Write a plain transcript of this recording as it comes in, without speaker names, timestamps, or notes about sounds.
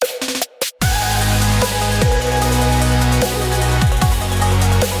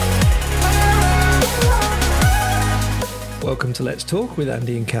Welcome to Let's Talk with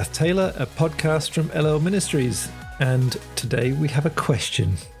Andy and Cath Taylor, a podcast from LL Ministries. And today we have a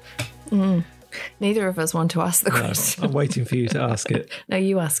question. Neither of us want to ask the question. I'm waiting for you to ask it. No,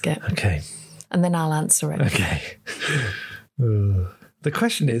 you ask it. Okay. And then I'll answer it. Okay. The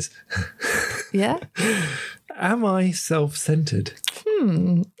question is... Yeah? Am I self-centered?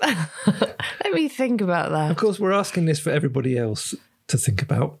 Let me think about that. Of course, we're asking this for everybody else to think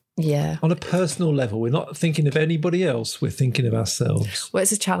about. Yeah. On a personal level, we're not thinking of anybody else. We're thinking of ourselves. Well,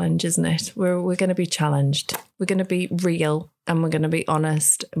 it's a challenge, isn't it? We're going to be challenged. We're going to be real and we're going to be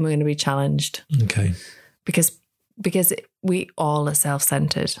honest and we're going to be challenged. Okay. Because we all are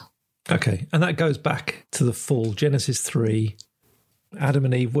self-centered. Okay. And that goes back to the fall. Genesis 3. Adam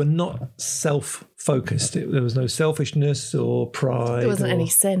and Eve were not self-focused. There was no selfishness or pride. There wasn't any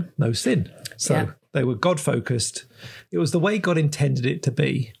sin. No sin. So They were God-focused. It was the way God intended it to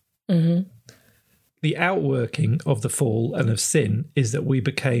be. Mm-hmm. The outworking of the fall and of sin is that we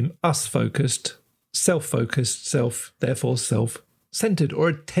became us-focused, self-focused, therefore self-centered, or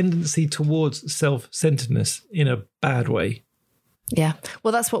a tendency towards self-centeredness in a bad way. Yeah.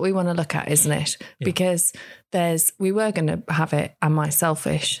 Well, that's what we want to look at, isn't it? Yeah. Because we were going to have it, am I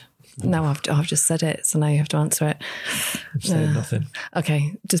selfish? No, I've just said it, so now you have to answer it. I've said nothing.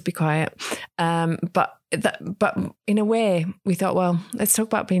 Okay, just be quiet. But in a way, we thought, well, let's talk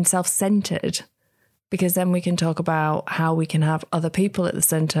about being self-centered, because then we can talk about how we can have other people at the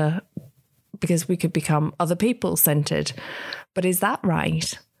centre, because we could become other people-centered. But is that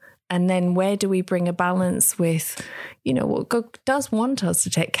right? And then where do we bring a balance with, what God does want us to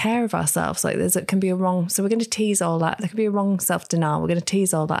take care of ourselves? Like it can be a wrong, so we're going to tease all that. There can be a wrong self-denial. We're going to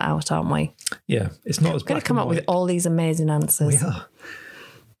tease all that out, aren't we? Yeah, it's not as black and white. We're going to come up with all these amazing answers. We are.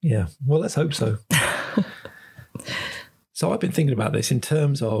 Yeah, well, let's hope so. So I've been thinking about this in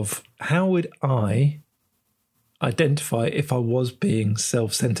terms of how would I identify if I was being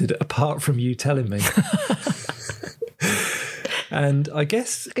self-centered apart from you telling me? And I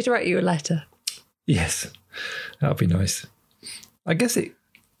guess... Could you write you a letter? Yes, that would be nice. I guess it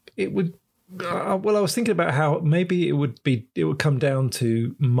would... well, I was thinking about how maybe it would come down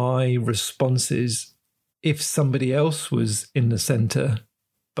to my responses if somebody else was in the centre,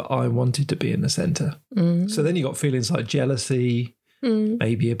 but I wanted to be in the centre. Mm. So then you got feelings like jealousy,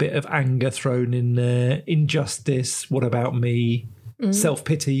 maybe a bit of anger thrown in there, injustice, what about me,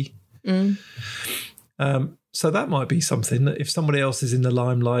 self-pity. So that might be something that if somebody else is in the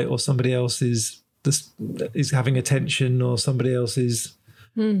limelight or somebody else is having attention or somebody else is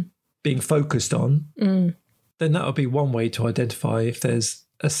being focused on, then that would be one way to identify if there's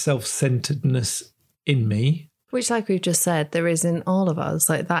a self-centeredness in me. Which, like we've just said, there is in all of us.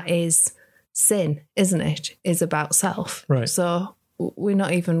 Like that is sin, isn't it? Is about self. Right. So we're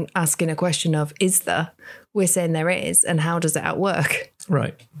not even asking a question of, is there? We're saying there is, and how does it outwork?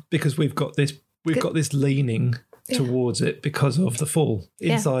 Right. Because we've got this leaning towards it because of the fall.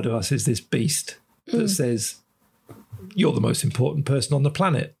 Inside of us is this beast that says, you're the most important person on the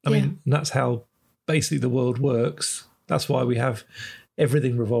planet. I mean, and that's how basically the world works. That's why we have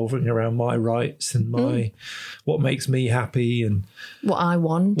everything revolving around my rights and what makes me happy and what I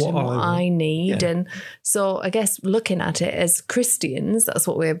want and what I need. Yeah. And so I guess looking at it as Christians, that's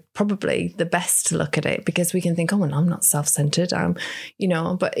what we're probably the best to look at it, because we can think, oh, well, I'm not self-centered.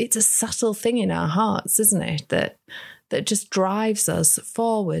 But it's a subtle thing in our hearts, isn't it? That just drives us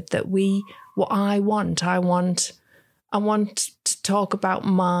forward, that I want to talk about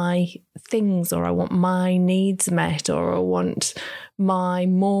my things, or I want my needs met, or I want my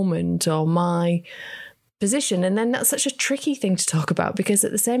moment or my position. And then that's such a tricky thing to talk about, because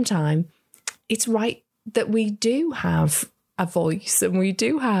at the same time, it's right that we do have a voice and we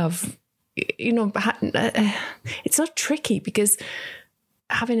do have, it's so tricky, because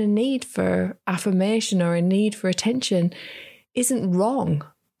having a need for affirmation or a need for attention isn't wrong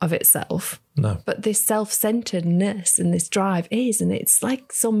of itself. No. But this self-centeredness and this drive is, and it's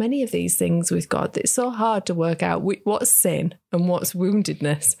like so many of these things with God, it's so hard to work out what's sin and what's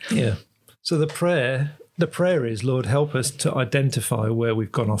woundedness. Yeah. So the prayer is, Lord, help us to identify where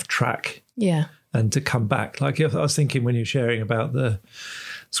we've gone off track. Yeah. And to come back. Like I was thinking when you're sharing about the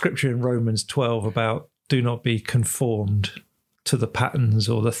scripture in Romans 12 about do not be conformed to the patterns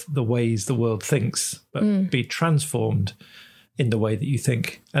or the ways the world thinks, but be transformed in the way that you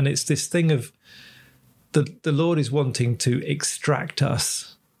think. And it's this thing of the Lord is wanting to extract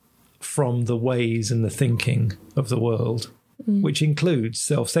us from the ways and the thinking of the world, which includes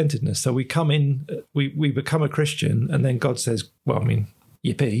self-centeredness. So we come in, we become a Christian, and then God says, well, I mean,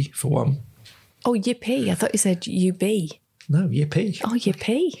 yippee, for one. Oh, yippee. I thought you said you be. No, yippee. Oh,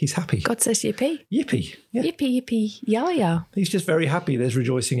 yippee. He's happy. God says yippee. Yippee. Yeah. Yippee, yippee, yeah. He's just very happy. There's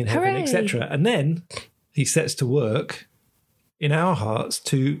rejoicing in heaven, etc. And then he sets to work in our hearts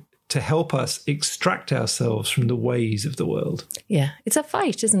to help us extract ourselves from the ways of the world. Yeah, it's a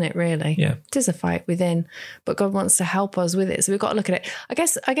fight, isn't it, really? Yeah. It is a fight within, but God wants to help us with it. So we've got to look at it. I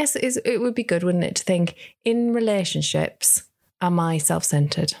guess it would be good, wouldn't it, to think, in relationships, am I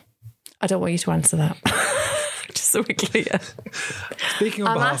self-centered? I don't want you to answer that. Just so we're clear. Speaking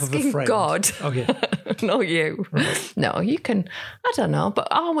on behalf of a friend. God. Oh, yeah. Not you. Right. No, you can, I don't know, but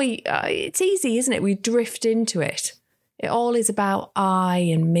are we, it's easy, isn't it? We drift into it. It all is about I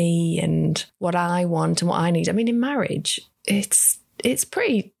and me and what I want and what I need. I mean, in marriage, it's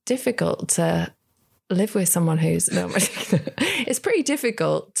pretty difficult to live with someone who's... No, it's pretty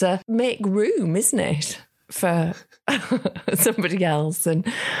difficult to make room, isn't it, for somebody else and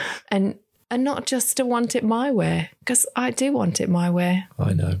not just to want it my way, because I do want it my way.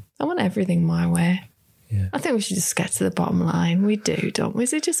 I know. I want everything my way. Yeah. I think we should just get to the bottom line. We do, don't we?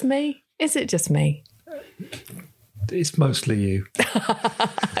 Is it just me? Is it just me? It's mostly you.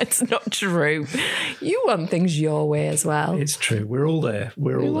 It's not true. You want things your way as well. It's true. We're all there.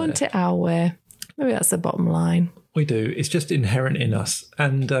 We want it our way. Maybe that's the bottom line. We do. It's just inherent in us.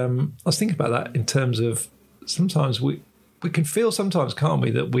 And I was thinking about that in terms of sometimes we can feel sometimes, can't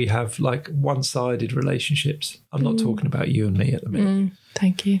we, that we have like one-sided relationships. I'm not talking about you and me at the minute.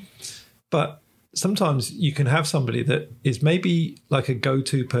 Thank you. But sometimes you can have somebody that is maybe like a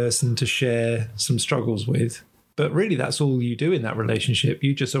go-to person to share some struggles with. But really, that's all you do in that relationship.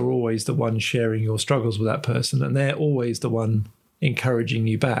 You just are always the one sharing your struggles with that person, and they're always the one encouraging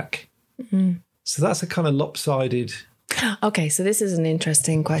you back. Mm-hmm. So that's a kind of lopsided... Okay, so this is an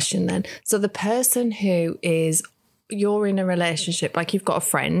interesting question then. So the person who is... You're in a relationship, like you've got a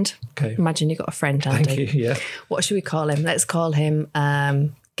friend. Okay. Imagine you've got a friend, Andy. Thank you, yeah. What should we call him? Let's call him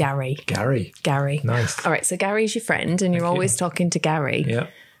Gary. Gary. Nice. All right, so Gary's your friend, and you're always talking to Gary. Yeah.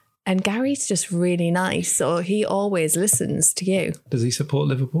 And Gary's just really nice, so he always listens to you. Does he support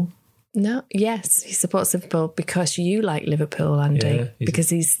Liverpool? No, yes, he supports Liverpool because you like Liverpool, Andy. Yeah, because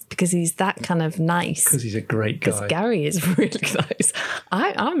he's that kind of nice. Because he's a great guy. Because Gary is really nice.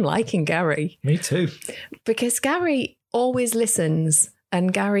 I'm liking Gary. Me too. Because Gary always listens,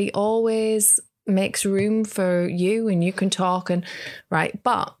 and Gary always makes room for you, and you can talk and right.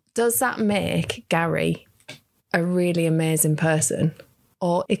 But does that make Gary a really amazing person?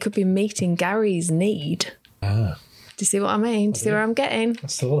 Or it could be meeting Gary's need. Do you see what I mean? Do you see where I'm getting? I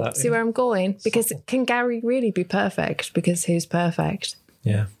saw that. See where I'm going? Because can Gary really be perfect? Because who's perfect?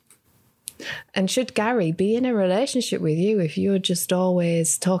 Yeah. And should Gary be in a relationship with you if you're just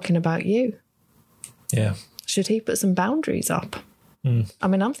always talking about you? Yeah. Should he put some boundaries up? I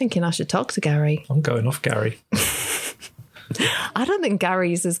mean, I'm thinking I should talk to Gary. I'm going off Gary. I don't think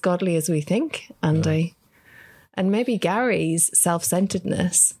Gary's as godly as we think, Andy. No. And maybe Gary's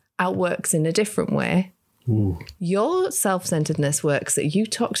self-centeredness outworks in a different way. Ooh. Your self-centeredness works that you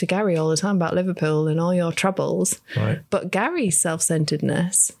talk to Gary all the time about Liverpool and all your troubles. Right. But Gary's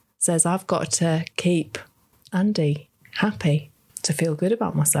self-centeredness says, I've got to keep Andy happy to feel good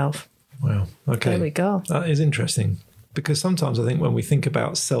about myself. Wow. Okay. There we go. That is interesting. Because sometimes I think when we think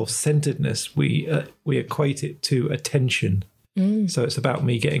about self-centeredness, we equate it to attention. So it's about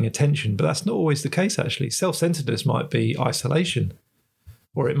me getting attention, but that's not always the case, actually. Self-centeredness might be isolation,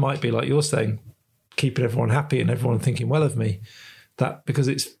 or it might be, like you're saying, keeping everyone happy and everyone thinking well of me. That because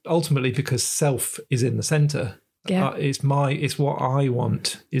it's ultimately because self is in the centre. Yeah. It's what I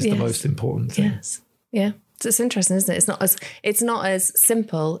want is the most important thing. Yes. Yeah. So it's interesting, isn't it? It's not as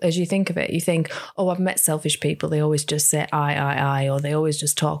simple as you think of it. You think, oh, I've met selfish people. They always just say I, or they always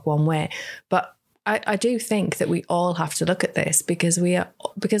just talk one way. But I do think that we all have to look at this because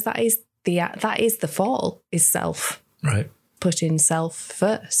that is the fall, is self. Right. Putting self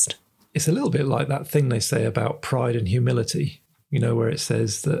first. It's a little bit like that thing they say about pride and humility, where it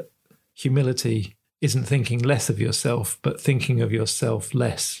says that humility isn't thinking less of yourself, but thinking of yourself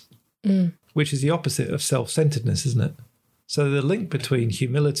less, which is the opposite of self-centeredness, isn't it? So the link between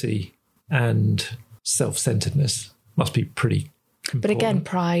humility and self-centeredness must be pretty important. But again,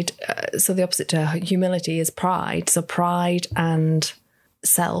 pride, so the opposite to humility is pride. So pride and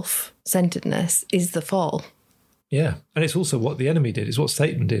self-centeredness is the fall. Yeah. And it's also what the enemy did. It's what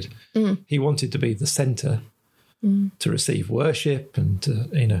Satan did. He wanted to be the centre, to receive worship and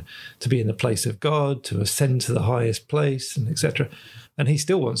to be in the place of God, to ascend to the highest place, and etc. And he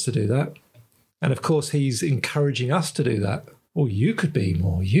still wants to do that. And of course, he's encouraging us to do that. Or you could be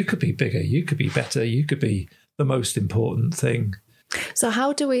more, you could be bigger, you could be better, you could be the most important thing. So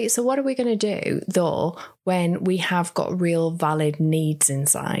what are we going to do though when we have got real valid needs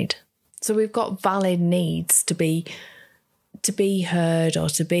inside? So we've got valid needs to be heard or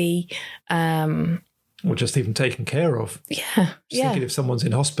to be or just even taken care of. Yeah. Thinking if someone's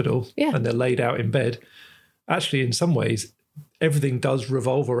in hospital and they're laid out in bed, actually in some ways everything does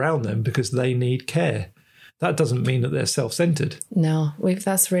revolve around them because they need care. That doesn't mean that they're self-centered. No,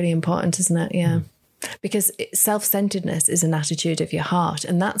 that's really important, isn't it? Yeah. Because self-centeredness is an attitude of your heart.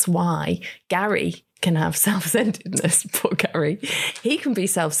 And that's why Gary can have self-centeredness. Poor Gary. He can be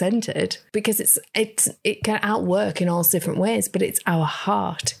self-centered because it can outwork in all different ways, but it's our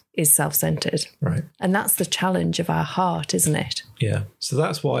heart is self-centered. Right. And that's the challenge of our heart, isn't it? Yeah. So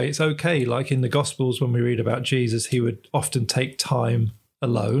that's why it's okay. Like in the Gospels, when we read about Jesus, he would often take time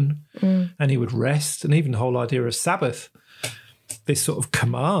alone and he would rest, and even the whole idea of Sabbath, this sort of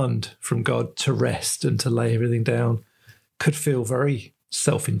command from God to rest and to lay everything down, could feel very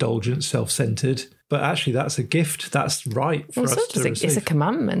self-indulgent, self-centered. But actually, that's a gift. That's right for us to receive. It's a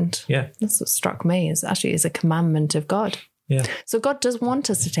commandment. Yeah. That's what struck me. Is a commandment of God. Yeah. So God does want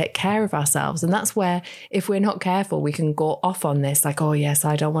us to take care of ourselves. And that's where, if we're not careful, we can go off on this. Like, oh, yes,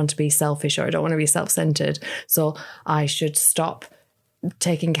 I don't want to be selfish, or I don't want to be self-centered, so I should stop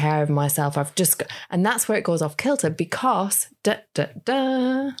taking care of myself. And that's where it goes off kilter, because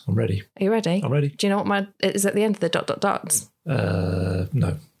I'm ready. Are you ready? I'm ready. Do you know what is at the end of the ...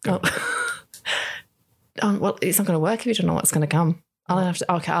 No. Well, it's not going to work if you don't know what's going to come. I'll have to ...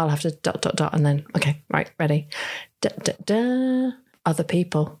 and then, okay, right, ready. Other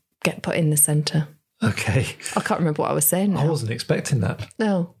people get put in the centre. Okay. I can't remember what I was saying now. I wasn't expecting that.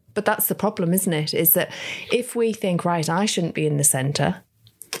 No. But that's the problem, isn't it? Is that if we think, right, I shouldn't be in the centre.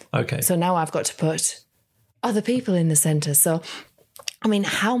 Okay. So now I've got to put other people in the centre. So, I mean,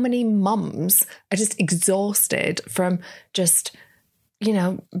 how many mums are just exhausted from just,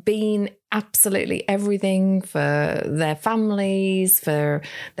 being absolutely everything for their families, for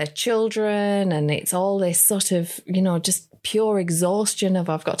their children. And it's all this sort of, just pure exhaustion of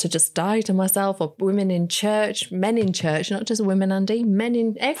I've got to just die to myself, or women in church, men in church, not just women, Andy, men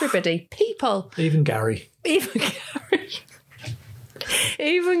in everybody, people. Even Gary. Even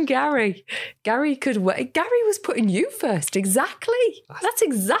Gary. Gary could work. Gary was putting you first. Exactly. That's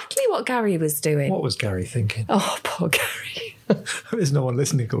exactly what Gary was doing. What was Gary thinking? Oh, poor Gary. There's no one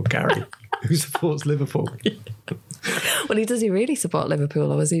listening called Gary who supports Liverpool. Well, does he really support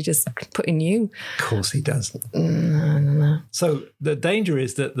Liverpool, or was he just putting you? Of course he does. No. So the danger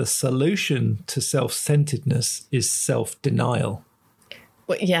is that the solution to self-centeredness is self-denial.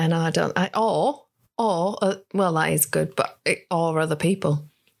 Well, yeah, no, I don't. Well, that is good, but or other people.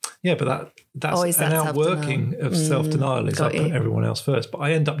 Yeah, but that's an outworking of self-denial is I put everyone else first, but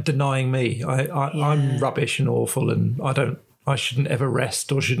I end up denying me. I'm rubbish and awful, and I shouldn't ever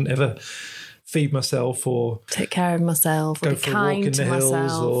rest, or shouldn't ever feed myself, or take care of myself, or go be for a kind walk in the hills,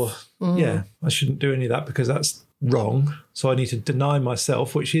 myself. Or I shouldn't do any of that because that's wrong. So I need to deny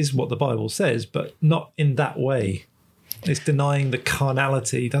myself, which is what the Bible says, but not in that way. It's denying the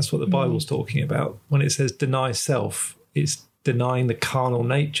carnality. That's what the Bible's talking about. When it says deny self, it's denying the carnal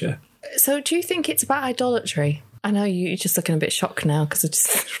nature. So do you think it's about idolatry? I know you're just looking a bit shocked now because I've just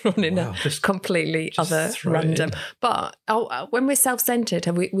thrown in a completely other random. But when we're self-centered,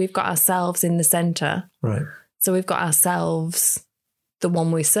 we've got ourselves in the center. Right. So we've got ourselves, the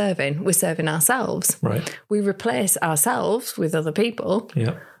one we're serving. We're serving ourselves. Right. We replace ourselves with other people.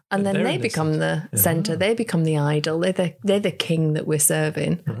 Yeah. And then they become the centre. They become the idol. They're the king that we're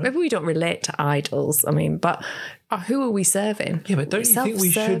serving. Right. Maybe we don't relate to idols. I mean, but who are we serving? Yeah, but don't you think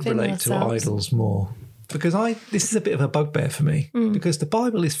we should relate to idols more? Because this is a bit of a bugbear for me. Because the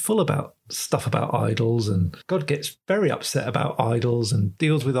Bible is full about stuff about idols, and God gets very upset about idols and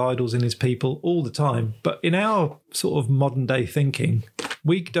deals with idols in his people all the time. But in our sort of modern day thinking,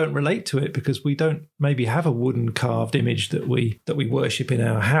 we don't relate to it because we don't maybe have a wooden carved image that we worship in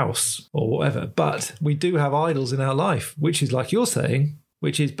our house or whatever. But we do have idols in our life, which is like you're saying,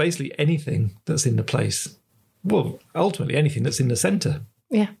 which is basically anything that's in the place. Well, ultimately anything that's in the centre.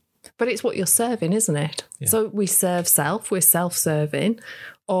 Yeah. But it's what you're serving, isn't it? Yeah. So we serve self, we're self-serving,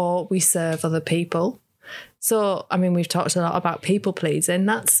 or we serve other people. So, I mean, we've talked a lot about people pleasing.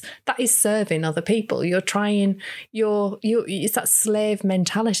 That is serving other people. You're trying, it's that slave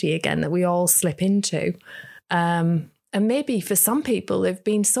mentality again that we all slip into. And maybe for some people, they've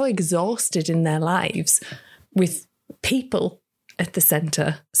been so exhausted in their lives with people at the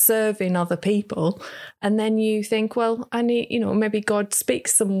centre, serving other people. And then you think, well, I need, maybe God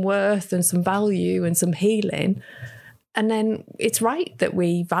speaks some worth and some value and some healing. And then it's right that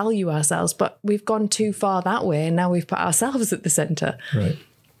we value ourselves, but we've gone too far that way, and now we've put ourselves at the centre. Right.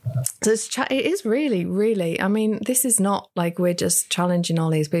 So it is really, really, I mean, this is not like we're just challenging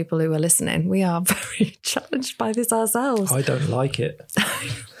all these people who are listening. We are very challenged by this ourselves. I don't like it.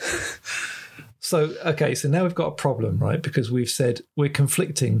 So now we've got a problem, right? Because we've said we're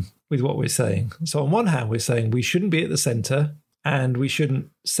conflicting with what we're saying. So on one hand, we're saying we shouldn't be at the centre and we shouldn't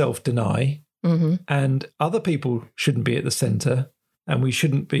self-deny, and other people shouldn't be at the centre and we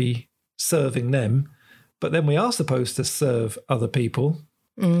shouldn't be serving them. But then we are supposed to serve other people.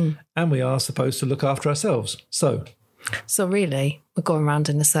 And we are supposed to look after ourselves. So really, we're going round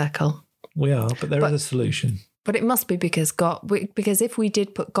in a circle. We are, but there is a solution. But it must be because because if we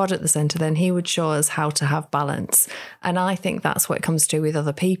did put God at the centre, then he would show us how to have balance. And I think that's what it comes to with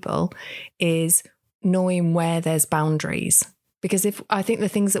other people, is knowing where there's boundaries. Because I think the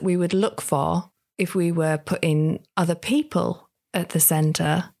things that we would look for if we were putting other people at the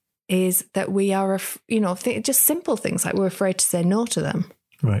centre is that we are, just simple things like we're afraid to say no to them.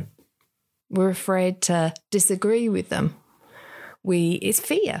 Right. We're afraid to disagree with them. It's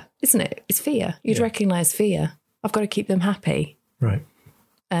fear, isn't it? It's fear. You'd recognise fear. I've got to keep them happy. Right.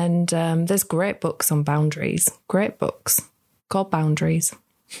 And there's great books on boundaries. Great books called Boundaries.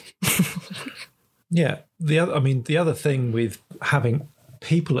 Yeah. The other thing with having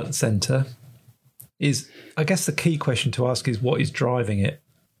people at the centre is, I guess the key question to ask is, what is driving it?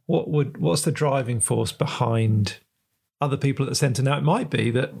 What's the driving force behind other people at the centre? Now, it might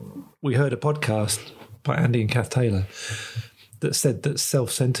be that we heard a podcast by Andy and Cath that said that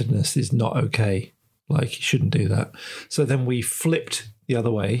self-centeredness is not okay. Like, you shouldn't do that. So then we flipped the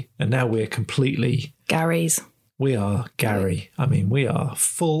other way, and now we're completely... Gary's. We are Gary. I mean, we are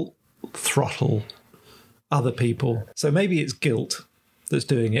full throttle other people. So maybe it's guilt that's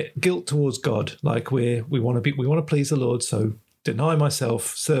doing it. Guilt towards God. Like, we want to please the Lord, so deny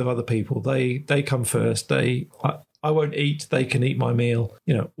myself, serve other people. They come first. I won't eat, they can eat my meal,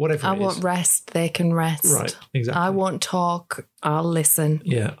 whatever I want rest, they can rest. Right, exactly. I won't talk, I'll listen.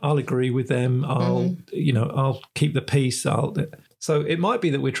 Yeah, I'll agree with them. I'll keep the peace. So it might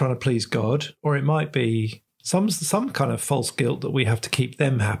be that we're trying to please God, or it might be some kind of false guilt that we have to keep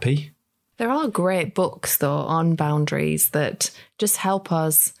them happy. There are great books, though, on boundaries that just help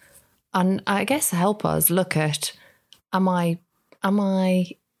us, and I guess help us look at, am I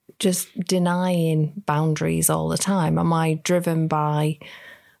just denying boundaries all the time? Am I driven by,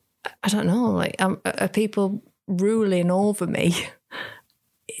 I don't know, like, are people ruling over me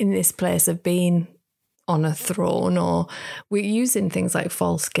in this place of being on a throne? Or we're using things like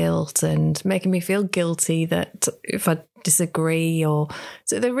false guilt and making me feel guilty that if I disagree,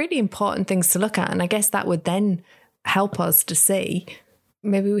 so they're really important things to look at. And I guess that would then help us to see,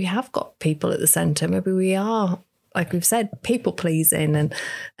 maybe we have got people at the centre, maybe we are, like we've said, people pleasing,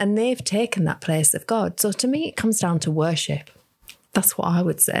 and they've taken that place of God. So to me, it comes down to worship. That's what I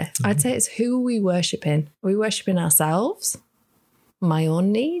would say. I'd say it's who are we worshipping? Are we worshipping ourselves? My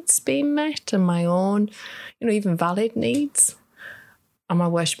own needs being met, and my own, even valid needs? Am I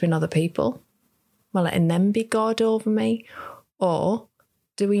worshipping other people? Am I letting them be God over me? Or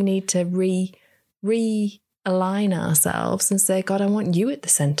do we need to realign ourselves and say, God, I want you at the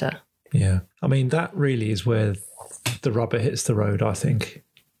centre? Yeah. I mean, that really is where the rubber hits the road, I think,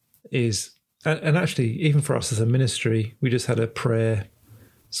 is, and actually, even for us as a ministry, we just had a prayer,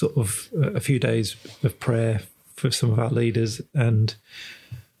 sort of a few days of prayer for some of our leaders, and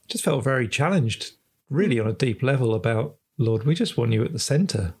just felt very challenged, really on a deep level, about, Lord, we just want you at the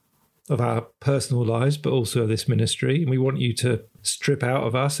centre of our personal lives, but also of this ministry, and we want you to strip out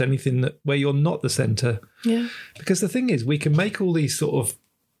of us anything where you're not the centre. Yeah. Because the thing is, we can make all these sort of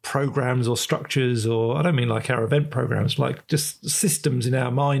programs or structures, or I don't mean like our event programs, like just systems in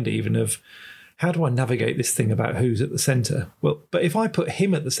our mind even of, how do I navigate this thing about who's at the centre? Well, but if I put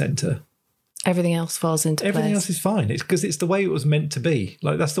him at the centre, everything else falls into place. Everything else is fine. It's because it's the way it was meant to be.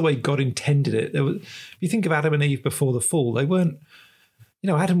 Like, that's the way God intended it. If you think of Adam and Eve before the fall, they weren't,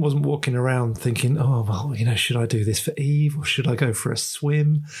 Adam wasn't walking around thinking, oh, well, should I do this for Eve, or should I go for a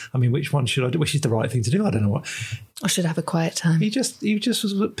swim? I mean, which one should I do? Which is the right thing to do? I don't know what. I should have a quiet time. He just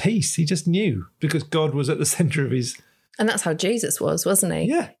was at peace. He just knew, because God was at the centre of his. And that's how Jesus was, wasn't he?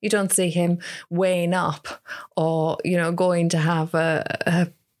 Yeah. You don't see him weighing up or, going to have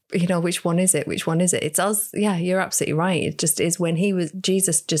a which one is it? Which one is it? It's us. Yeah, you're absolutely right. It just is when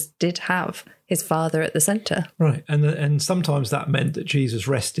Jesus just did have his Father at the centre. Right. And sometimes that meant that Jesus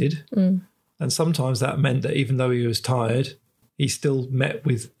rested. And sometimes that meant that even though he was tired, he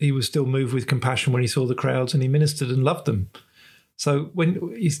was still moved with compassion when he saw the crowds, and he ministered and loved them. So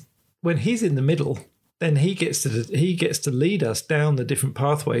when he's in the middle, then he gets to lead us down the different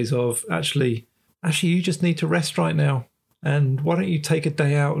pathways of actually, you just need to rest right now. And why don't you take a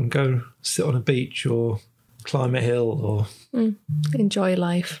day out and go sit on a beach or climb a hill or enjoy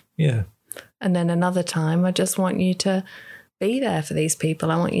life. Yeah. And then another time, I just want you to be there for these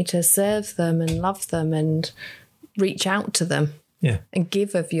people. I want you to serve them and love them and reach out to them. Yeah. And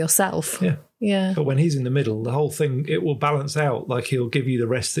give of yourself. Yeah. Yeah. But when he's in the middle, the whole thing, it will balance out. Like he'll give you the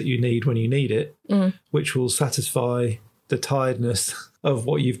rest that you need when you need it, which will satisfy the tiredness of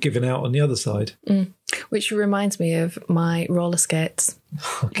what you've given out on the other side. Which reminds me of my roller skates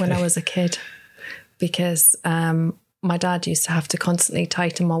when I was a kid, because my dad used to have to constantly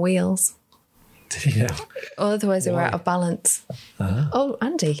tighten my wheels. Did he? Yeah. Otherwise they were out of balance. Oh,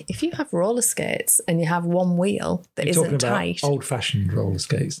 Andy, if you have roller skates and you have one wheel that isn't tight. Old-fashioned roller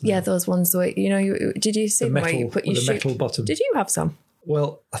skates. Yeah, those ones where, did you see them where you put your shoe? Metal bottom. Did you have some?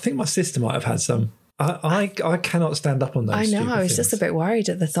 Well, I think my sister might have had some. I cannot stand up on those. I know. I was just a bit worried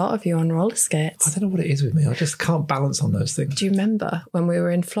at the thought of you on roller skates. I don't know what it is with me. I just can't balance on those things. Do you remember when we were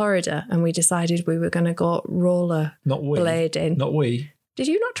in Florida and we decided we were going to go roller blading? Not we. Did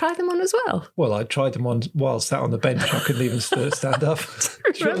you not try them on as well? Well, I tried them on while sat on the bench. I couldn't even stand up.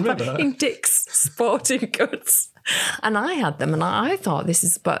 Do you remember that? In Dick's Sporting Goods. And I had them and I thought this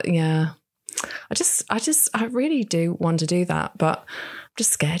is, but yeah, I really do want to do that, but I'm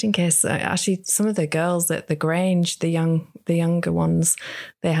just scared in case actually some of the girls at the Grange, the younger ones,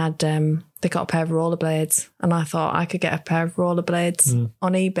 they got a pair of rollerblades and I thought I could get a pair of rollerblades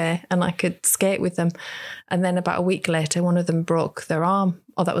on eBay and I could skate with them. And then about a week later, one of them broke their arm.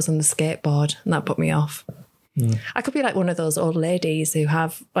 Oh, that was on the skateboard and that put me off. I could be like one of those old ladies who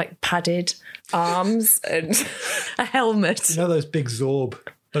have like padded arms and a helmet. You know those big Zorb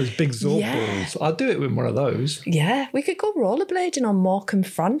balls. I'd do it with one of those. Yeah, we could go rollerblading on Morecambe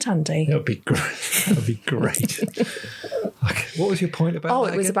Front, Andy. That would be great. That would be great. Okay, what was your point about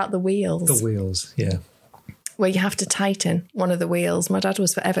that it was again? about the wheels. The wheels, yeah. Where you have to tighten one of the wheels. My dad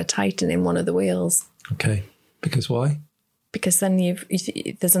was forever tightening one of the wheels. Okay, because why? Because then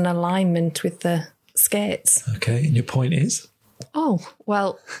there's an alignment with the skates. Okay, and your point is? Oh,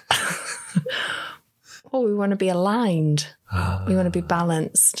 well... we want to be aligned. We want to be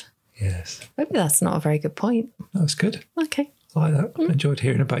balanced. Yes. Maybe that's not a very good point. That's good. Okay. I like that. I enjoyed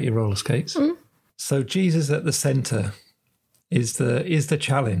hearing about your roller skates. So Jesus at the centre is the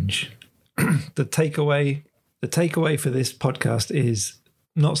challenge. The takeaway for this podcast is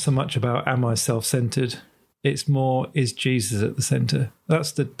not so much about am I self-centred. It's more, is Jesus at the centre?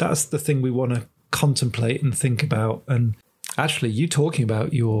 That's the thing we want to contemplate and think about. And actually, you talking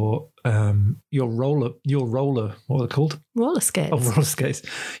about your roller, what are they called? Roller skates. Oh, roller skates.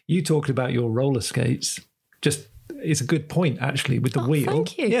 You talking about your roller skates just is a good point, actually, with the wheel.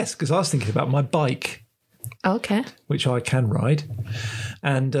 Thank you. Yes, because I was thinking about my bike. Okay. Which I can ride.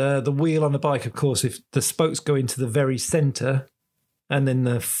 And the wheel on the bike, of course, if the spokes go into the very centre and then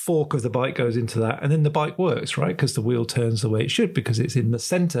the fork of the bike goes into that, and then the bike works, right? Because the wheel turns the way it should because it's in the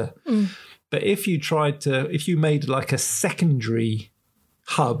centre. But if you made like a secondary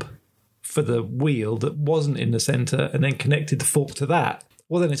hub for the wheel that wasn't in the centre and then connected the fork to that,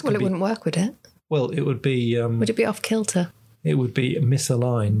 well, then it wouldn't work, would it? Well, it would be... would it be off kilter? It would be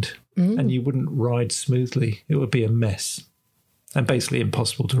misaligned and you wouldn't ride smoothly. It would be a mess and basically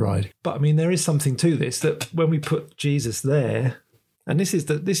impossible to ride. But I mean, there is something to this, that when we put Jesus there, and this is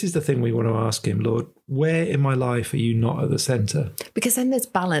the thing we want to ask him, Lord, where in my life are you not at the centre? Because then there's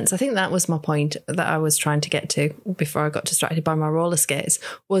balance. I think that was my point that I was trying to get to before I got distracted by my roller skates,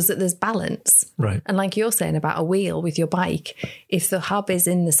 was that there's balance. Right. And like you're saying about a wheel with your bike, if the hub is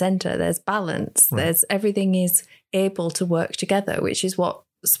in the centre, there's balance. Right. There's everything is able to work together, which is what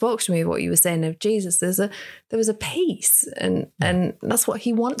spoke to me of what you were saying of Jesus. There was a peace, and that's what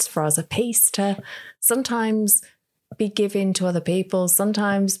he wants for us, a peace to sometimes be giving to other people,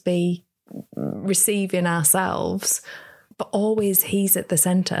 sometimes be receiving ourselves, but always he's at the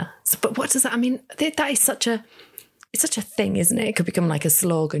centre. So, but what does that, I mean, that is such a thing, isn't it? It could become like a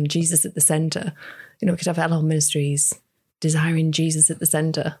slogan, Jesus at the centre. You know, we could have Hello Ministries, desiring Jesus at the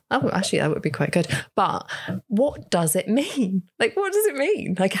centre. Oh, actually, that would be quite good. But what does it mean? Like, what does it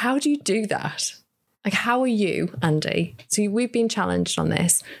mean? Like, how do you do that? Like, how are you, Andy? So we've been challenged on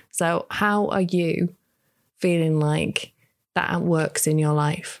this. So how are you feeling like that works in your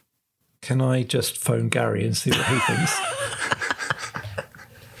life? Can I just phone Gary and see what he thinks?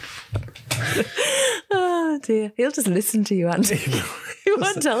 dear. He'll just listen to you, Andy. He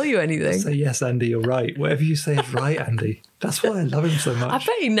won't tell you anything. Say, yes, Andy, you're right. Whatever you say is right, Andy. That's why I love him so much. I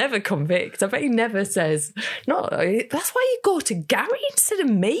bet he never convicts. I bet he never says, no, that's why you go to Gary instead of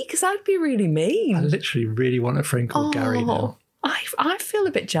me, because I'd be really mean. I literally really want a friend called Gary now. I feel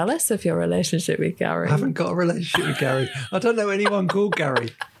a bit jealous of your relationship with Gary. I haven't got a relationship with Gary. I don't know anyone called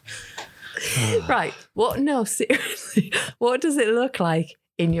Gary. Right. No, seriously. What does it look like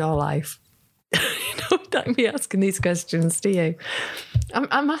in your life? Don't be asking these questions to you.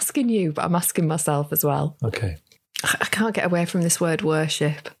 I'm asking you, but I'm asking myself as well. Okay. I can't get away from this word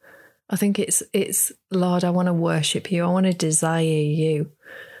worship. I think it's Lord, I want to worship you. I want to desire you.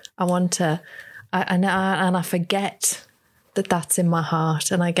 I want to, and I forget that that's in my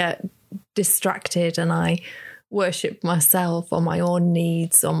heart, and I get distracted and I worship myself or my own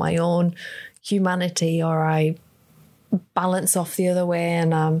needs or my own humanity, or I balance off the other way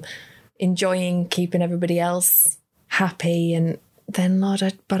and I'm enjoying keeping everybody else happy. And then, Lord,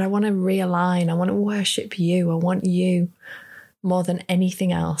 I want to realign. I want to worship you. I want you more than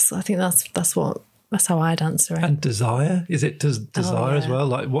anything else. I think that's how I'd answer it. And desire? Is it desire as well?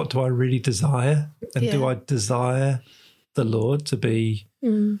 Like, what do I really desire? And do I desire the Lord to be...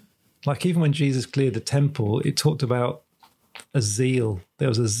 Like, even when Jesus cleared the temple, it talked about a zeal. There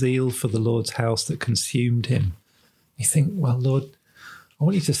was a zeal for the Lord's house that consumed him. You think, well, Lord, I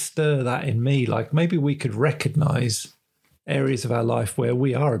want you to stir that in me. Like, maybe we could recognize areas of our life where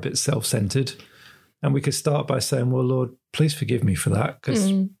we are a bit self-centered, and we could start by saying, well, Lord, please forgive me for that,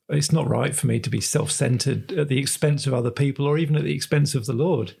 because it's not right for me to be self-centered at the expense of other people, or even at the expense of the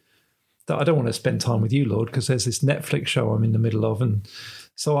Lord. That I don't want to spend time with you, Lord, because there's this Netflix show I'm in the middle of, and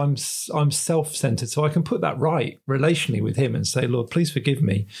so I'm self-centered. So I can put that right relationally with him and say, Lord, please forgive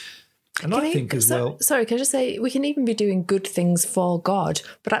me. And I think as well... Sorry, can I just say, we can even be doing good things for God,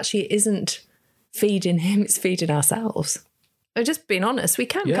 but actually it isn't feeding him, it's feeding ourselves. Just being honest, we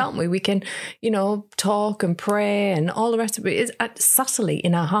can, can't we? We can, talk and pray and all the rest of it. It's subtly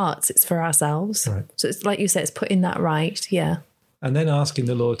in our hearts, it's for ourselves. Right. So it's like you said, it's putting that right, And then asking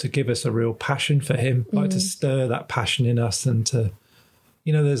the Lord to give us a real passion for him, like to stir that passion in us, and to,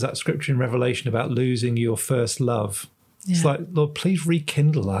 there's that scripture in Revelation about losing your first love. Yeah. It's like, Lord, please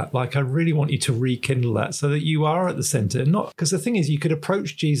rekindle that. Like, I really want you to rekindle that so that you are at the centre. Not because the thing is, you could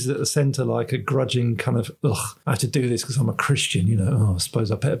approach Jesus at the centre like a grudging kind of, I have to do this because I'm a Christian, I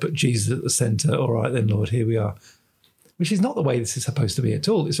suppose I better put Jesus at the centre. All right, then, Lord, here we are. Which is not the way this is supposed to be at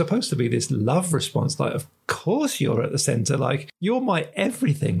all. It's supposed to be this love response. Like, of course you're at the centre. Like, you're my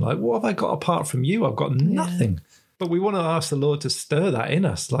everything. Like, what have I got apart from you? I've got nothing. Yeah. But we want to ask the Lord to stir that in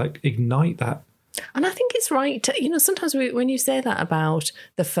us, like ignite that. And I think it's right to, sometimes when you say that about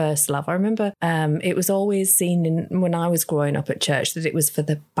the first love, I remember it was always seen when I was growing up at church that it was for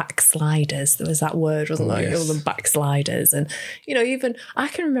the backsliders. There was that word, wasn't there? Yes. All the backsliders. And, even I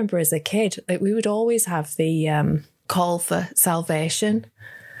can remember as a kid, we would always have the call for salvation.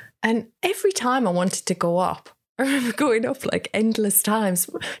 And every time I wanted to go up, I remember going up like endless times,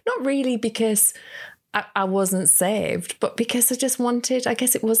 not really because I wasn't saved, but because I just wanted, I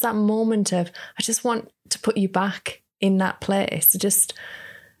guess it was that moment of, I just want to put you back in that place.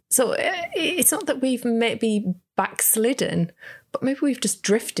 So it's not that we've maybe backslidden, but maybe we've just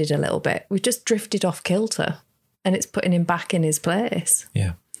drifted a little bit. We've just drifted off kilter, and it's putting him back in his place.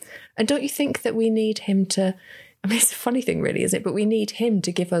 Yeah. And don't you think that we need him to, it's a funny thing really, isn't it? But we need him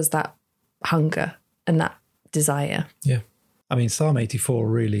to give us that hunger and that desire. Yeah. I mean, Psalm 84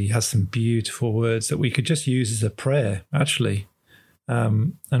 really has some beautiful words that we could just use as a prayer, actually.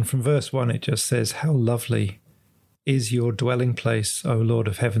 And from verse 1, it just says, how lovely is your dwelling place, O Lord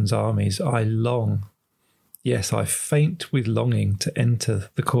of heaven's armies. I long, yes, I faint with longing to enter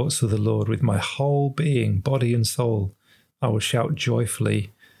the courts of the Lord. With my whole being, body and soul, I will shout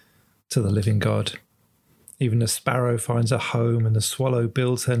joyfully to the living God. Even a sparrow finds a home, and the swallow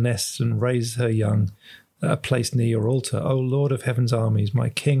builds her nest and raises her young, a place near your altar, O Lord of heaven's armies, my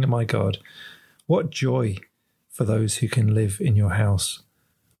King and my God. What joy for those who can live in your house,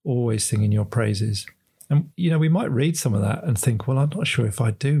 always singing your praises. And, we might read some of that and think, well, I'm not sure if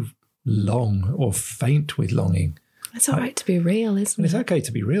I do long or faint with longing. It's all right to be real, isn't it? It's okay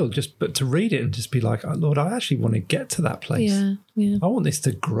to be real, but to read it and just be like, Lord, I actually want to get to that place. Yeah. I want this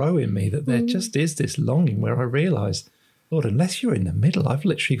to grow in me, that there just is this longing where I realise, Lord, unless you're in the middle, I've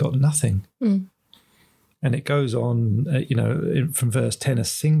literally got nothing. And it goes on, from verse 10, a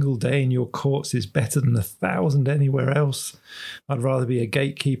single day in your courts is better than 1,000 anywhere else. I'd rather be a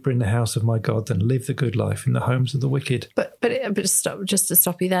gatekeeper in the house of my God than live the good life in the homes of the wicked. But just to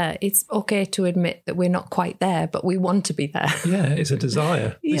stop you there, it's okay to admit that we're not quite there, but we want to be there. Yeah, it's a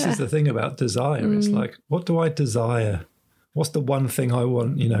desire. Yeah. This is the thing about desire. It's like, what do I desire? What's the one thing I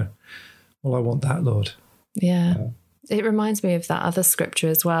want, Well, I want that, Lord. Yeah. It reminds me of that other scripture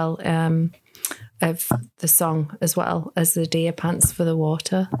as well, of the song as well, as the deer pants for the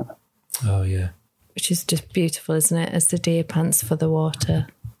water. Oh, yeah. Which is just beautiful, isn't it? As the deer pants for the water,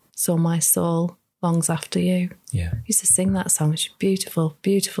 so my soul longs after you. Yeah. I used to sing that song. It's a beautiful,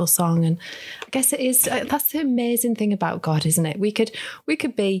 beautiful song. And I guess it is, that's the amazing thing about God, isn't it? We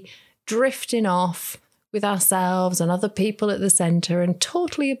could be drifting off with ourselves and other people at the centre and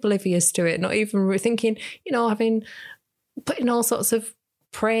totally oblivious to it, not even thinking, putting all sorts of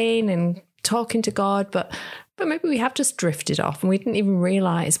praying and talking to God, but maybe we have just drifted off and we didn't even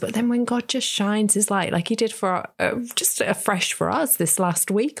realise. But then when God just shines his light, like he did for just afresh for us this last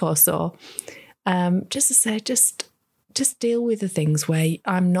week or so, just to say, just deal with the things where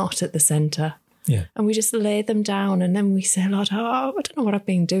I'm not at the centre. Yeah. And we just lay them down and then we say, Lord, I don't know what I've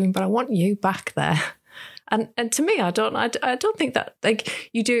been doing, but I want you back there. And to me, I don't think that, like,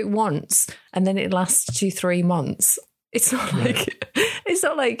 you do it once and then it lasts 2-3 months. It's not like it's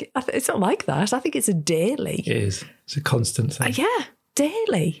not like that. I think it's a daily. It is. It's a constant thing. Yeah,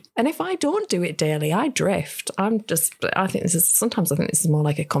 daily. And if I don't do it daily, I drift. I think this is more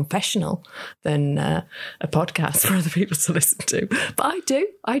like a confessional than a podcast for other people to listen to. But I do.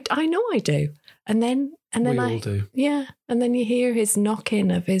 I know I do. And then we all do. Yeah. And then you hear his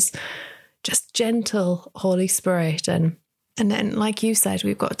knocking of his just gentle Holy Spirit, and then, like you said,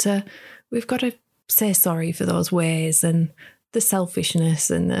 we've got to say sorry for those ways and the selfishness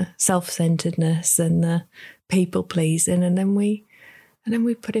and the self-centeredness and the people pleasing, and then we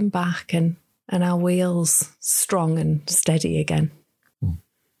put him back and our wheels strong and steady again.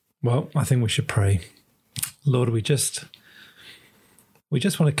 Well, I think we should pray. Lord, we just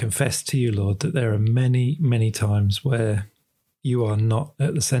want to confess to you, Lord, that there are many, many times where you are not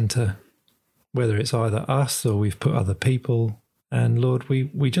at the centre, whether it's either us or we've put other people. And Lord,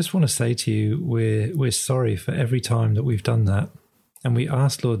 we just want to say to you, we're sorry for every time that we've done that. And we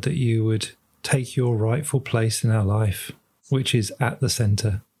ask, Lord, that you would take your rightful place in our life, which is at the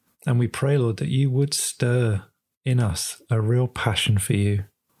centre. And we pray, Lord, that you would stir in us a real passion for you,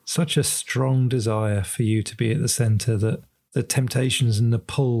 such a strong desire for you to be at the centre, that the temptations and the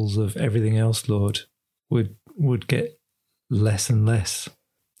pulls of everything else, Lord, would get less and less.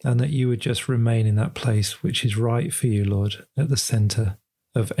 And that you would just remain in that place which is right for you, Lord, at the centre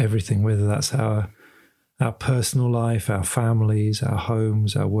of everything, whether that's our personal life, our families, our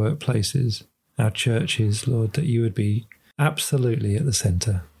homes, our workplaces, our churches, Lord, that you would be absolutely at the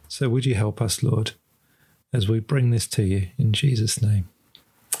centre. So would you help us, Lord, as we bring this to you in Jesus' name.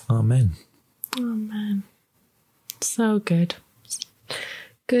 Amen. Amen. So good.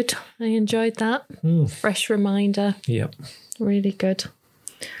 Good. I enjoyed that. Fresh reminder. Yep. Really good.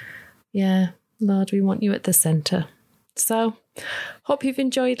 Yeah, Lord, we want you at the centre. So, hope you've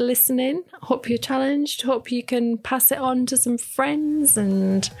enjoyed listening. Hope you're challenged. Hope you can pass it on to some friends,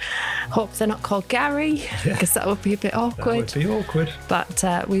 and hope they're not called Gary, because that would be a bit awkward. That would be awkward.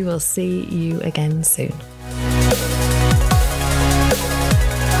 But we will see you again soon.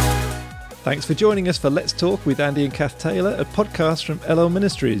 Thanks for joining us for Let's Talk with Andy and Cath Taylor, a podcast from LL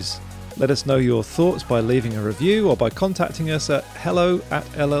Ministries. Let us know your thoughts by leaving a review or by contacting us at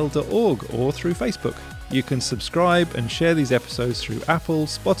hello@ll.org or through Facebook. You can subscribe and share these episodes through Apple,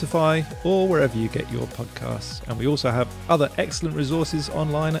 Spotify, or wherever you get your podcasts. And we also have other excellent resources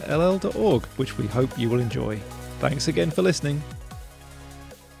online at ll.org, which we hope you will enjoy. Thanks again for listening.